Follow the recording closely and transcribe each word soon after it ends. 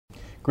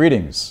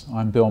Greetings.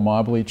 I'm Bill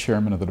Mobley,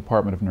 Chairman of the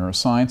Department of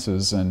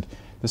Neurosciences, and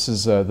this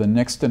is the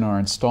next in our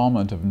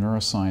installment of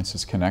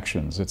Neurosciences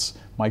Connections. It's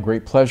my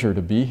great pleasure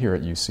to be here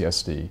at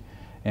UCSD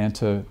and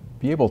to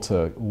be able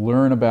to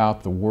learn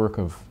about the work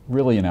of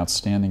really an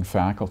outstanding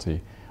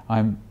faculty.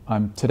 I'm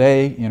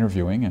today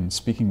interviewing and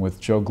speaking with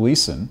Joe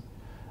Gleeson,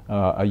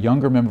 a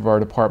younger member of our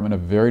department, a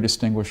very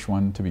distinguished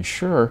one to be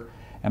sure,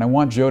 and I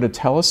want Joe to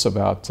tell us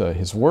about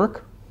his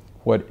work,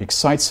 what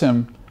excites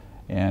him,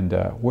 and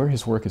where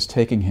his work is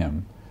taking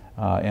him,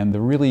 and the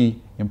really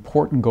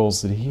important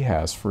goals that he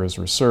has for his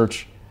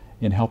research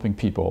in helping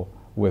people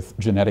with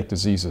genetic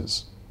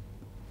diseases.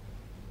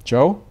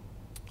 Joe?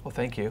 Well,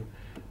 thank you.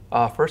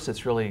 First,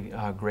 it's really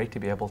great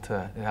to be able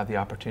to have the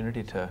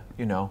opportunity to,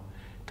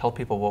 tell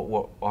people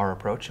what our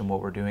approach and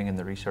what we're doing in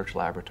the research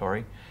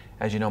laboratory.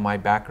 As you know, my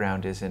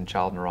background is in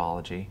child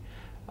neurology.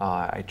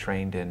 I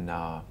trained in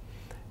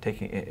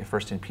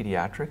first in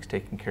pediatrics,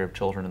 taking care of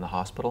children in the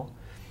hospital.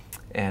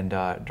 And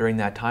during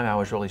that time, I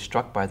was really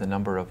struck by the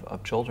number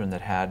of children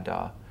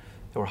that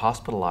were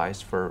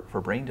hospitalized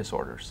for brain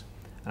disorders.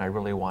 And I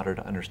really wanted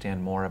to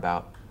understand more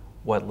about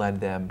what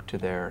led them to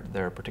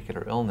their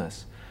particular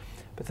illness.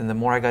 But then the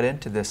more I got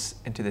into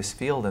this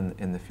field,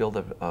 in the field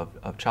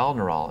of child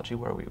neurology,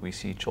 where we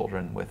see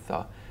children with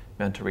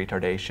mental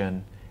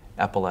retardation,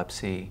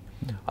 epilepsy,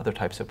 other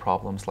types of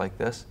problems like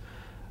this,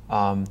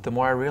 the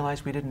more I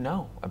realized we didn't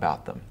know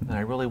about them. And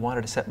I really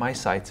wanted to set my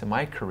sights in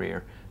my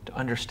career to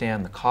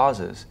understand the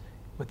causes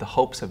with the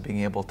hopes of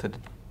being able to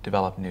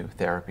develop new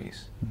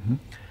therapies.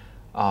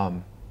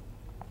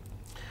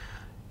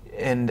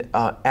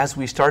 As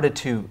we started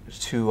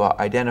to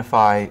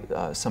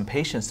identify some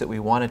patients that we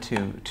wanted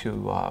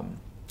to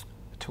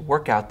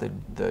work out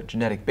the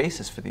genetic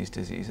basis for these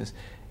diseases,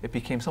 it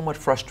became somewhat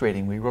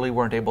frustrating. We really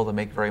weren't able to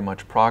make very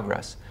much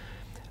progress.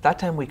 At that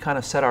time, we kind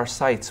of set our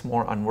sights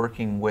more on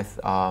working with,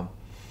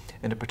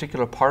 in a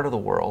particular part of the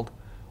world,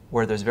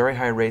 where there's very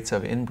high rates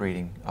of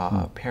inbreeding,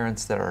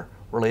 parents that are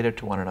related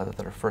to one another,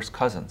 that are first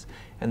cousins.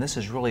 And this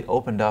has really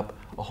opened up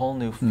a whole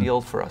new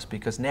field for us,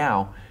 because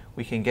now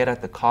we can get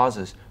at the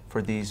causes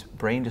for these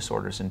brain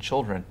disorders in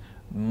children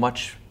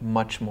much,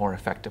 much more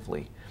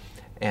effectively.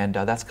 And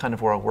that's kind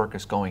of where our work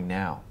is going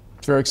now.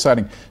 It's very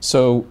exciting.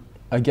 So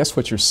I guess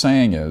what you're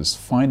saying is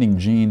finding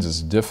genes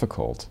is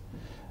difficult,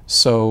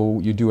 so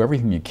you do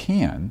everything you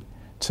can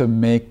to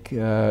make,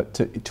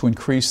 to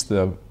increase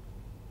the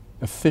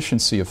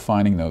efficiency of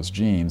finding those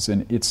genes,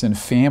 and it's in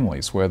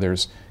families where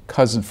there's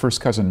first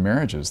cousin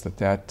marriages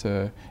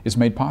that is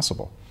made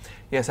possible.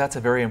 Yes, that's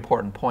a very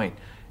important point.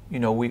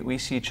 We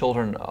see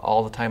children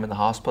all the time in the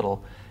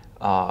hospital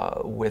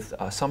with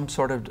some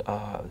sort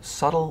of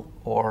subtle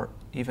or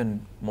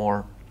even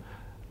more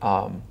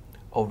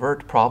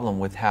overt problem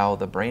with how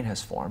the brain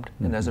has formed,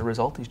 and as a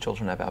result these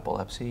children have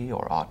epilepsy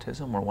or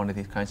autism or one of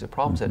these kinds of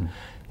problems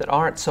that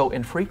aren't so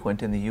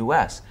infrequent in the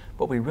US,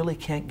 but we really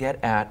can't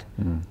get at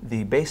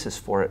the basis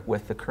for it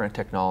with the current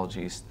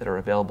technologies that are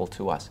available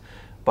to us.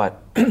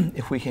 But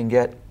if we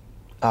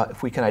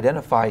can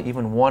identify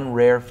even one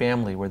rare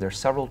family where there's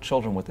several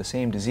children with the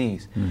same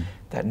disease,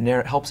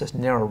 that helps us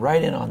narrow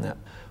right in on the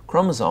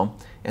chromosome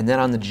and then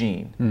on the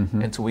gene.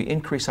 And so we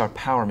increase our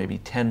power maybe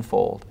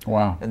tenfold.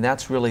 Wow. And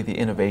that's really the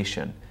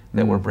innovation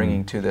that we're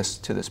bringing to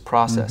this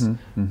process.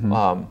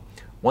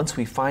 Once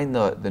we find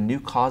the new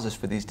causes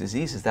for these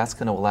diseases, that's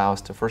going to allow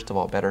us to, first of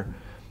all, better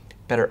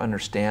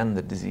understand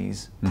the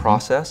disease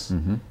process,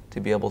 to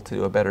be able to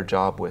do a better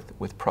job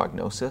with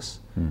prognosis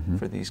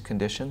for these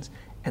conditions,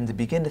 and to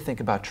begin to think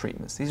about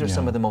treatments. These are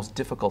some of the most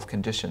difficult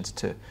conditions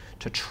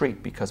to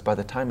treat, because by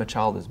the time a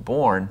child is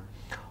born,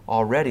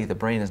 already the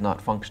brain is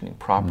not functioning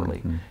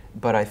properly.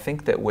 But I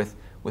think that with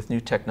new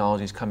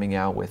technologies coming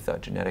out, with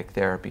genetic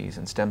therapies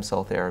and stem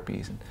cell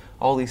therapies and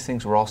all these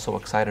things we're all so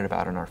excited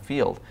about in our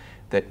field,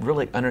 that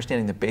really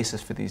understanding the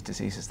basis for these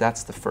diseases,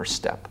 that's the first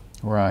step.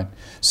 Right.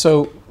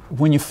 So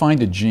when you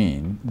find a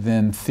gene,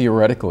 then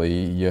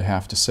theoretically you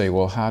have to say,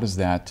 well, how does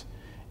that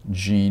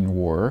gene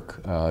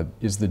work?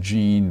 Is the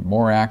gene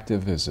more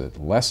active? Is it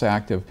less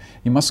active?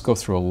 You must go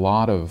through a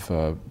lot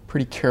of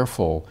pretty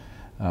careful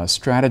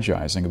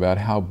strategizing about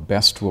how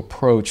best to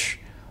approach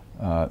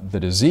the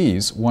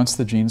disease once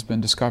the gene's been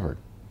discovered.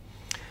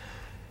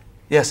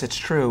 Yes, it's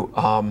true.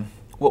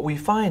 What we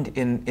find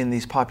in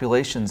these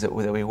populations that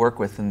we work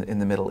with in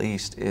the Middle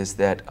East is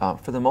that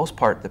for the most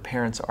part the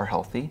parents are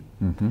healthy,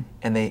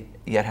 and they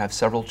yet have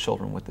several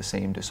children with the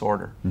same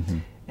disorder.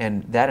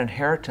 And that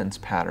inheritance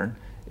pattern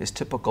is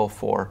typical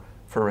for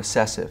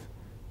recessive,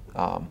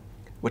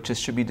 which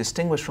should be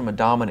distinguished from a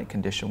dominant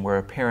condition where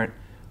a parent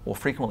will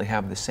frequently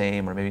have the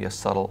same or maybe a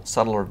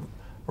subtler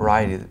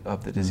variety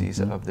of the disease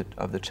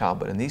of the child.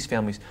 But in these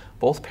families,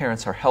 both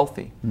parents are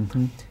healthy.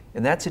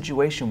 In that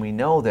situation, we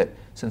know that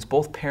since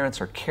both parents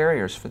are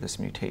carriers for this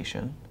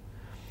mutation,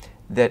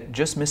 that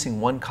just missing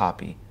one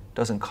copy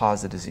doesn't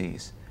cause the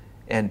disease.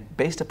 And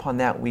based upon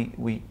that,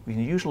 we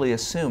usually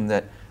assume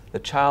that the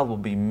child will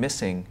be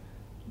missing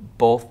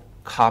both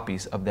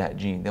copies of that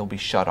gene. They'll be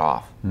shut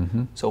off.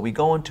 So we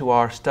go into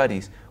our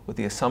studies with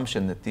the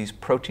assumption that these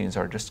proteins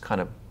are just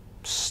kind of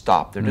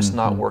stop. They're just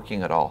not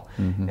working at all.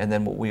 And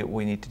then what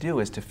we need to do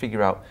is to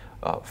figure out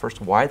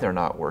first why they're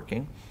not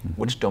working,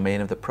 which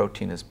domain of the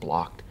protein is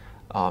blocked.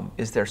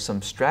 Is there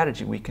some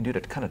strategy we can do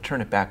to kind of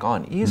turn it back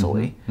on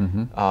easily?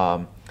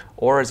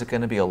 Or is it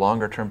going to be a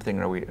longer term thing?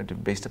 Are we,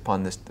 based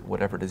upon this,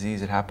 whatever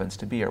disease it happens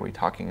to be, are we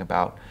talking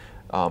about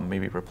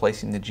maybe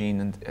replacing the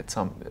gene at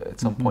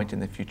some point in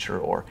the future,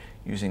 or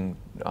using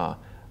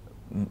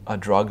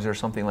drugs or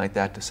something like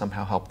that to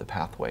somehow help the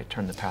pathway,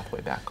 turn the pathway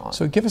back on?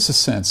 So give us a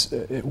sense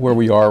where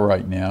we are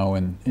right now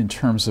in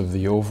terms of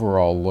the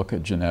overall look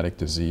at genetic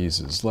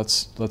diseases.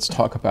 Let's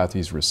talk about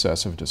these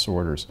recessive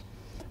disorders.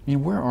 I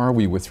mean, where are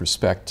we with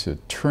respect to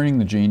turning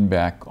the gene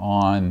back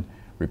on,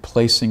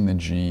 replacing the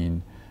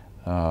gene,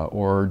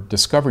 or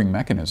discovering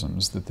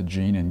mechanisms that the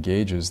gene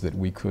engages that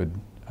we could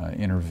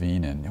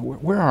intervene in?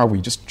 Where are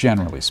we, just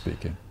generally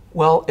speaking?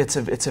 Well, it's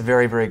a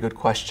very, very good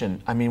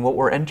question. I mean, what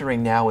we're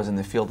entering now is in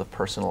the field of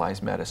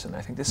personalized medicine.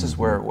 I think this is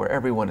where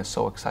everyone is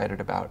so excited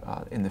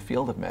about in the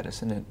field of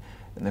medicine.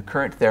 And the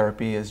current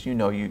therapy is,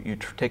 you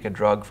take a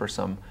drug for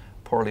some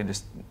poorly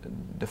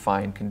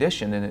defined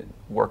condition, and it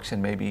works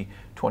in maybe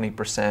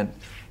 20%,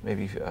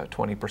 maybe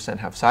 20%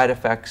 have side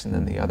effects, and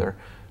then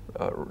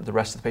the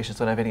rest of the patients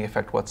don't have any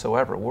effect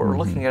whatsoever. What we're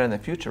looking at in the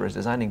future is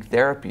designing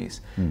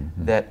therapies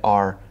that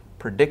are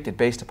predicted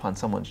based upon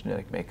someone's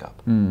genetic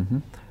makeup.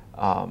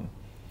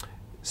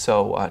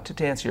 So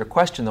to answer your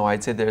question, though,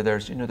 I'd say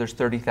there's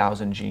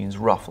 30,000 genes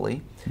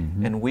roughly,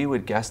 and we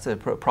would guess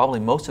that probably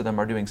most of them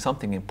are doing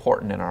something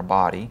important in our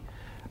body.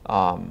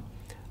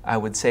 I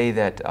would say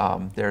that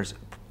there's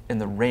in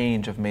the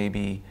range of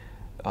maybe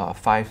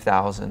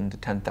 5,000 to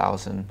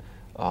 10,000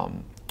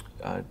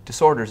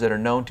 disorders that are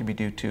known to be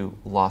due to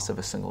loss of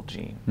a single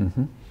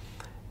gene.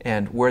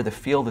 And where the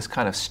field is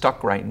kind of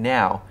stuck right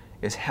now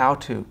is how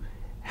to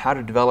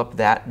develop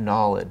that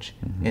knowledge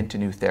into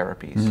new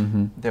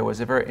therapies. There was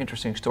a very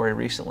interesting story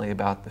recently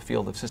about the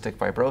field of cystic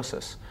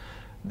fibrosis.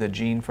 The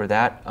gene for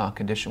that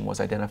condition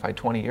was identified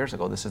 20 years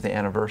ago. This is the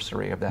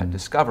anniversary of that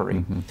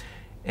discovery.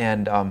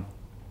 And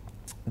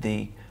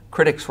the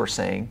critics were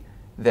saying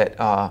that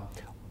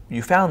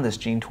you found this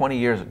gene 20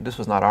 years, this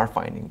was not our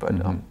finding, but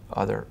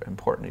other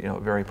important,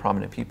 very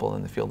prominent people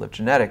in the field of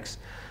genetics.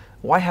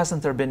 Why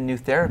hasn't there been new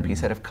therapies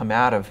that have come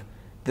out of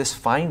this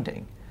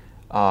finding?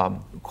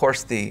 Of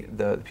course,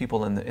 the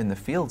people in the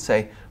field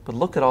say, but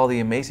look at all the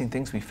amazing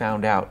things we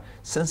found out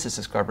since this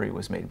discovery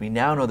was made. We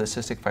now know that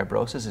cystic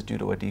fibrosis is due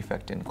to a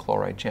defect in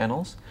chloride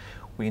channels.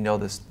 We know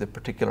the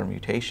particular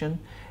mutation,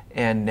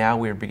 and now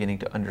we're beginning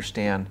to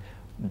understand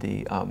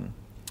the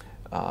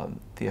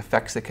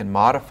effects that can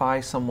modify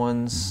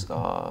someone's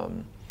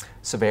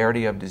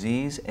severity of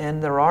disease,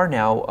 and there are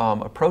now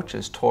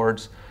approaches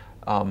towards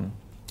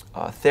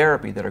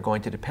therapy that are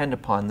going to depend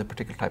upon the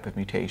particular type of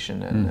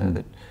mutation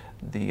and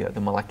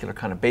the molecular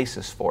kind of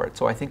basis for it.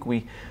 So I think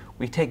we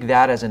take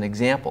that as an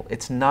example.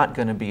 It's not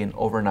going to be an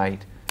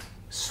overnight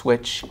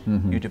switch.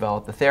 You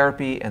develop the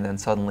therapy and then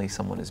suddenly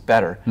someone is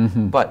better.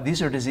 But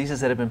these are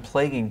diseases that have been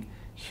plaguing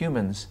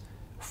humans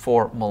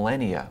for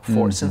millennia,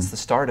 since the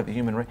start of the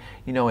human race.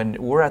 And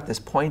we're at this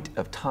point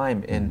of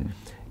time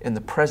in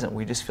the present.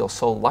 We just feel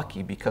so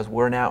lucky because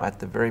we're now at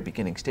the very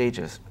beginning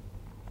stages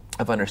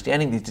of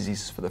understanding these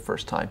diseases for the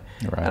first time.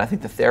 And I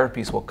think the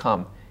therapies will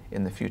come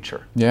in the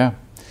future. Yeah.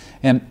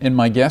 And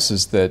my guess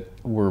is that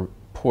we're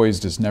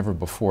poised as never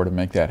before to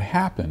make that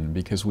happen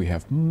because we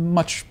have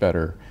much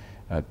better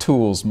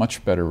tools,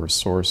 much better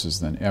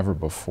resources than ever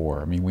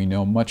before. I mean, we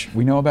know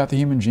about the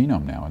human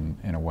genome now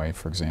in a way,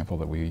 for example,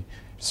 that we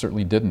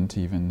certainly didn't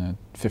even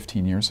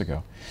 15 years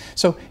ago.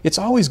 So it's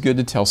always good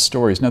to tell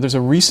stories. Now, there's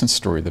a recent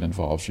story that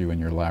involves you in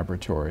your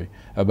laboratory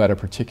about a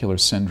particular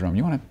syndrome.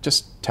 You want to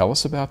just tell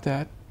us about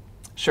that?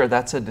 Sure.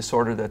 That's a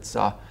disorder that's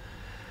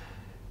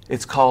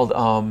it's called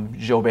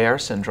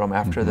Joubert syndrome,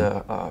 after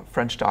the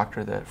French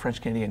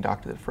Canadian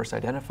doctor that first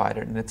identified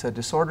it, and it's a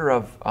disorder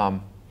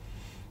of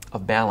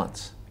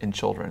balance in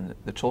children.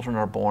 The children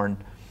are born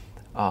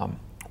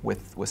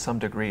with some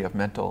degree of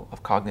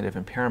cognitive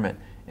impairment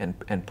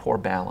and poor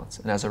balance,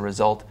 and as a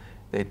result,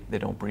 they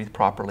don't breathe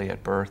properly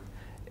at birth,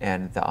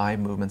 and the eye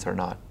movements are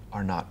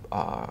not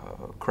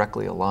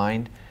correctly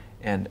aligned,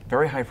 and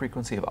very high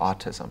frequency of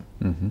autism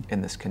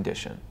in this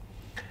condition.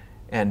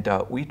 And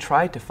we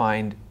tried to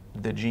find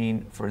the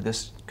gene for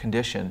this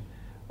condition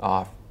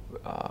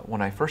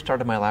when I first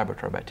started my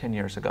laboratory about 10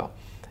 years ago,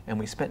 and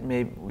we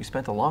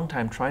spent a long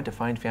time trying to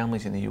find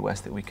families in the U.S.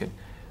 that we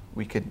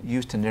could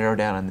use to narrow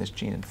down on this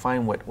gene and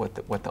find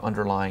what the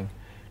underlying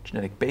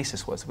genetic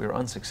basis was. We were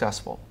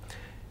unsuccessful.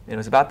 And it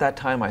was about that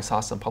time I saw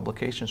some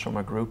publications from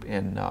a group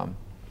in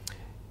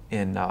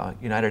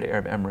United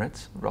Arab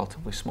Emirates, a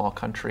relatively small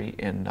country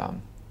in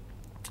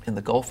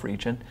the Gulf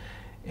region,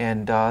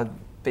 and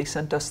they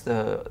sent us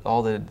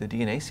all the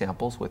DNA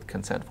samples with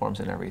consent forms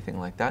and everything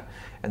like that,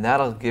 and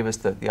that'll give us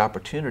the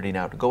opportunity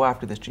now to go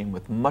after this gene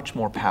with much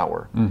more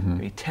power,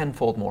 maybe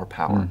tenfold more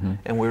power,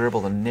 and we were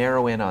able to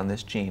narrow in on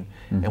this gene,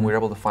 and we were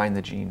able to find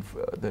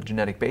the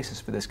genetic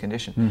basis for this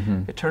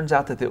condition. It turns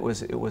out that it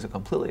was a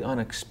completely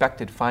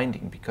unexpected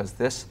finding, because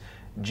this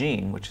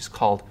gene, which is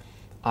called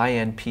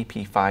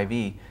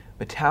INPP5E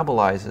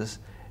metabolizes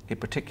a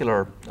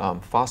particular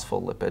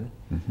phospholipid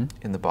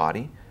in the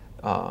body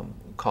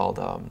called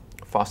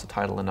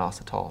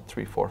phosphatidylinositol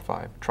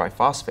 3,4,5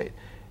 triphosphate,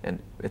 and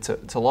it's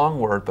a long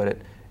word, but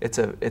it's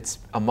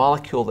a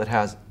molecule that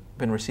has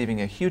been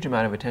receiving a huge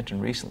amount of attention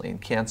recently in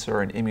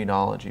cancer and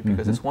immunology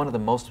because it's one of the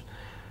most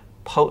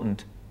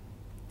potent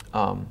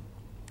bioactive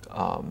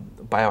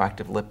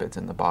lipids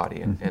in the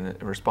body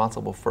and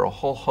responsible for a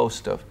whole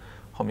host of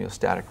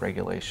homeostatic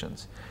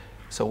regulations.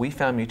 So we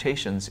found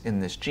mutations in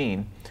this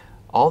gene.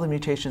 All the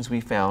mutations we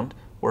found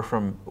were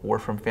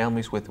from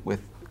families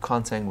with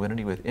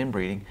consanguinity, with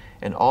inbreeding,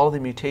 and all the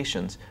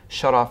mutations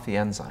shut off the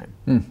enzyme.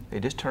 They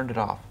just turned it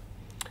off.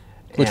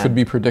 Which would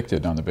be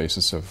predicted on the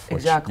basis of which,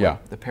 exactly. Yeah.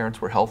 The parents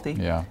were healthy,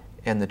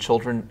 and the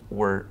children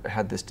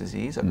had this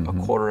disease, a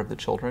quarter of the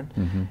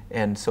children,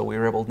 and so we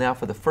were able now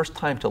for the first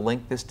time to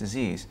link this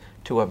disease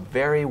to a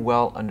very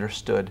well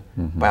understood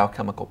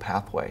biochemical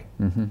pathway.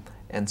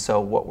 And so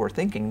what we're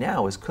thinking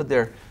now is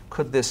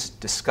could this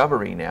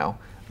discovery now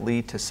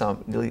lead to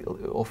some,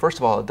 well, first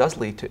of all,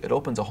 it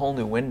opens a whole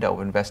new window of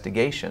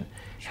investigation.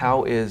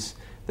 How is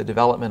the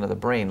development of the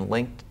brain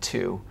linked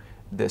to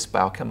this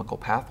biochemical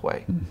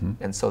pathway?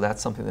 And so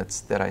that's something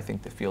that I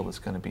think the field is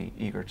going to be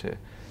eager to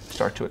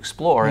start to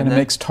explore. And it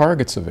makes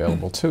targets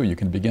available too. You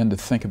can begin to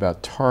think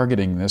about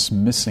targeting this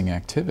missing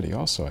activity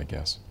also, I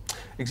guess.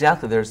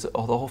 Exactly. There's the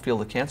whole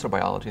field of cancer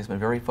biology has been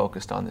very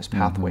focused on this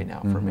pathway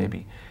now for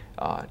maybe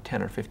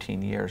 10 or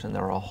 15 years, and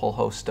there are a whole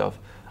host of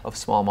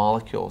small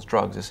molecules,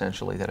 drugs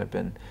essentially, that have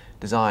been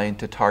designed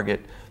to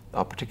target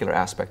a particular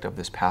aspect of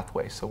this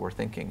pathway. So we're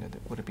thinking,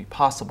 would it be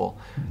possible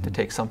to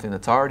take something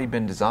that's already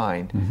been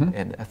designed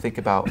and think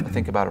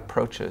about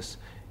approaches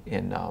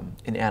in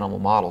animal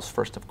models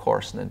first, of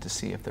course, and then to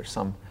see if there's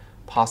some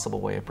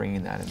possible way of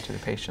bringing that into the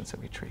patients that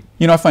we treat.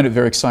 You know, I find it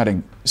very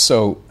exciting.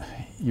 So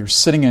you're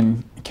sitting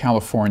in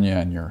California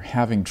and you're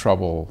having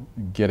trouble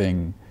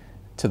getting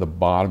to the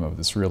bottom of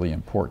this really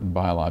important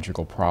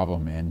biological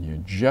problem, and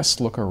you just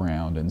look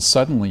around and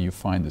suddenly you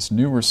find this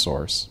new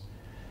resource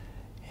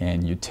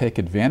and you take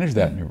advantage of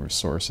that new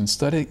resource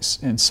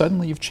and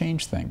suddenly you've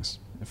changed things.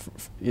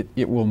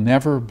 It will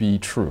never be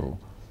true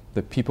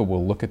that people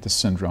will look at the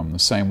syndrome the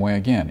same way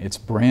again. It's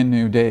brand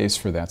new days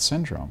for that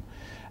syndrome.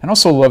 And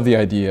also love the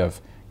idea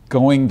of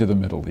going to the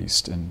Middle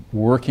East and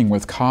working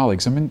with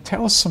colleagues. I mean,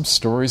 tell us some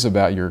stories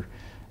about your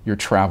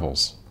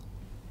travels.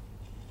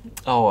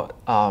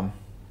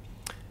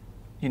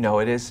 You know,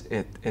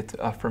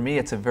 for me,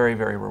 it's a very,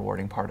 very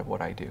rewarding part of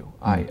what I do.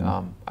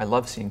 I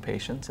love seeing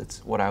patients.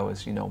 It's what I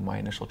was, my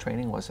initial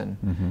training was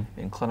in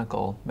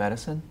clinical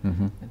medicine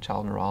and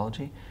child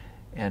neurology.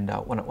 And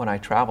when I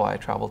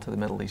travel to the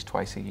Middle East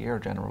twice a year,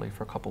 generally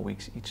for a couple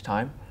weeks each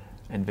time,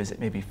 and visit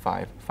maybe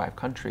five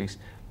countries,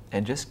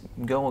 and just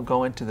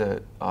go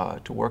into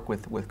to work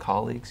with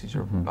colleagues. These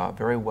are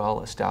very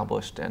well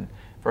established and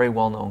very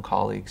well known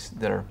colleagues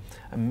that are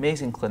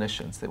amazing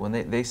clinicians. That when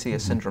they see a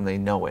syndrome, they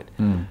know it.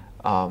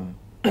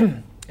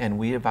 And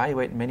we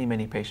evaluate many,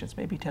 many patients,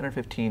 maybe 10 or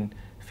 15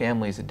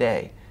 families a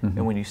day.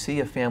 And when you see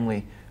a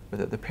family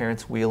where the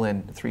parents wheel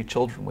in 3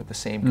 children with the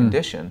same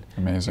condition,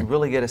 amazing. You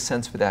really get a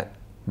sense for that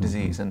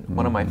disease. And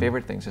one of my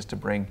favorite things is to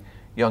bring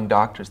young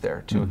doctors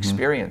there to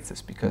experience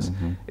this, because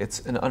it's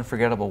an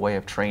unforgettable way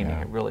of training.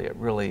 It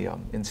really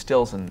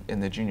instills in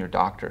the junior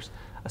doctors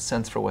a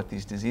sense for what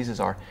these diseases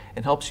are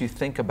and helps you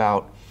think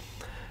about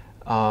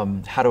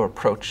how to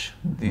approach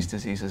these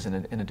diseases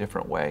in a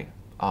different way.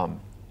 What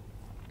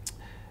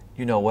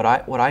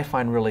I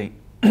find really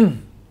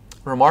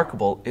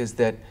remarkable is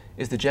the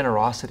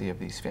generosity of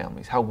these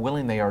families, how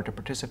willing they are to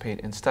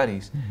participate in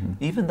studies,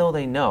 even though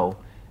they know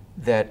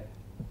that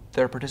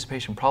their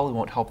participation probably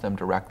won't help them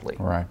directly.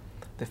 Right.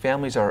 The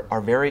families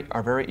are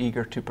very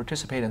eager to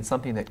participate in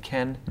something that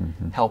can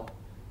help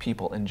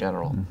people in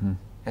general.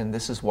 And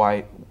this is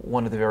why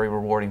one of the very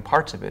rewarding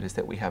parts of it is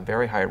that we have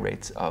very high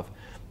rates of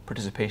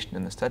participation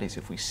in the studies.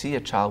 If we see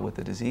a child with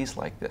a disease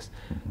like this,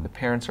 the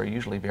parents are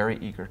usually very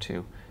eager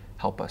to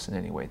help us in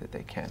any way that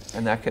they can.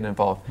 And that can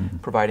involve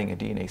providing a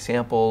DNA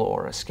sample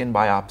or a skin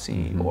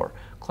biopsy or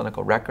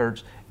clinical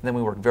records. And then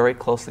we work very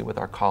closely with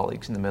our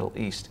colleagues in the Middle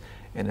East.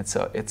 And it's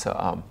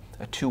a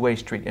two-way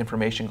street,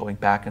 information going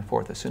back and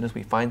forth. As soon as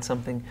we find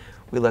something,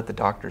 we let the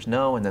doctors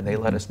know, and then they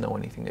let us know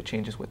anything that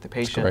changes with the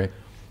patient. That's great.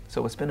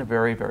 So it's been a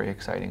very, very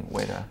exciting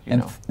way to,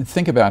 And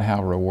think about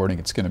how rewarding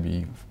it's going to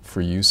be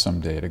for you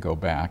someday to go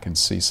back and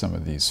see some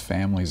of these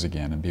families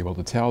again and be able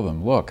to tell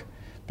them, look,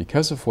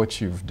 because of what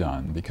you've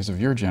done, because of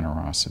your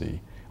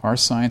generosity, our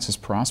science has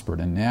prospered,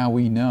 and now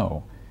we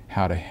know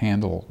how to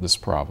handle this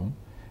problem,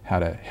 how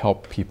to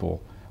help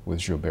people with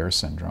Joubert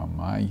syndrome.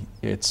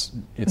 It's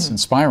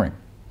inspiring.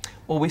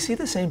 Well, we see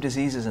the same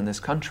diseases in this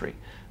country,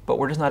 but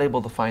we're just not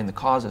able to find the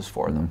causes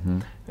for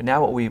them. And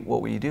now what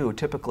we do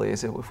typically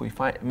is that if we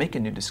make a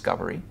new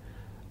discovery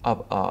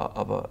of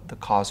the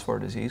cause for a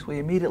disease, we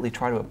immediately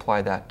try to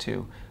apply that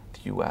to the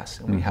U.S.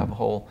 And we have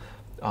whole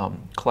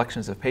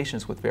collections of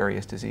patients with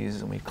various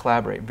diseases, and we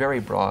collaborate very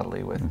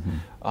broadly with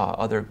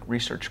other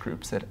research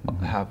groups that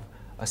have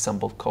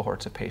assembled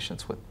cohorts of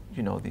patients with,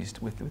 you know,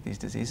 with these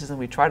diseases, and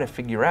we try to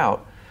figure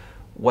out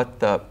what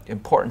the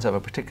importance of a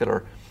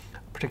particular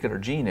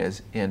gene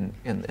is in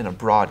a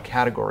broad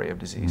category of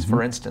disease.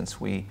 For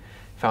instance, we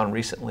found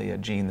recently a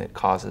gene that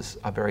causes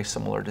a very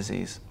similar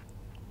disease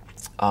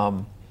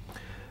to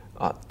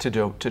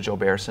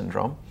Joubert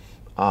syndrome,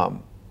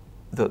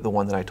 the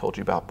one that I told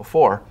you about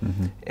before,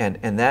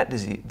 and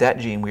that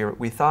gene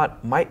we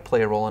thought might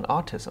play a role in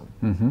autism,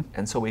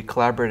 and so we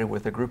collaborated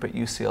with a group at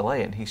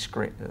UCLA, and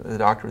the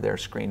doctor there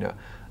screened a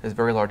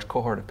very large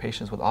cohort of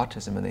patients with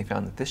autism, and they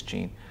found that this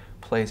gene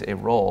plays a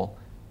role,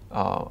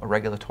 a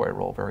regulatory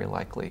role, very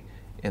likely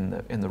in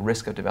the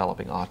risk of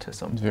developing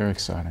autism. It's very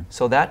exciting.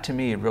 So that, to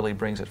me, really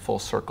brings it full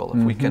circle.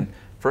 If we can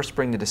first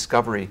bring the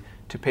discovery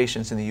to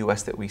patients in the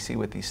U.S. that we see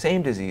with these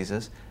same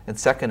diseases, and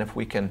second, if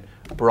we can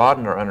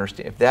broaden our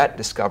understanding, if that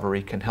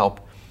discovery can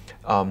help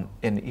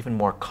in even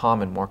more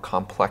common, more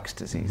complex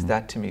disease,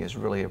 that to me is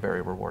really a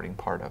very rewarding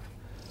part of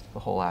the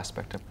whole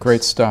aspect of this.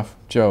 Great stuff.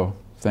 Joe,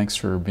 thanks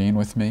for being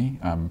with me.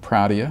 I'm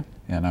proud of you,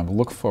 and I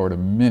look forward to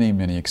many,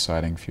 many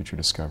exciting future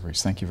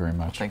discoveries. Thank you very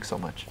much. Thanks so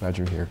much. Glad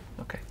you're here.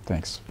 Okay.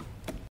 Thanks.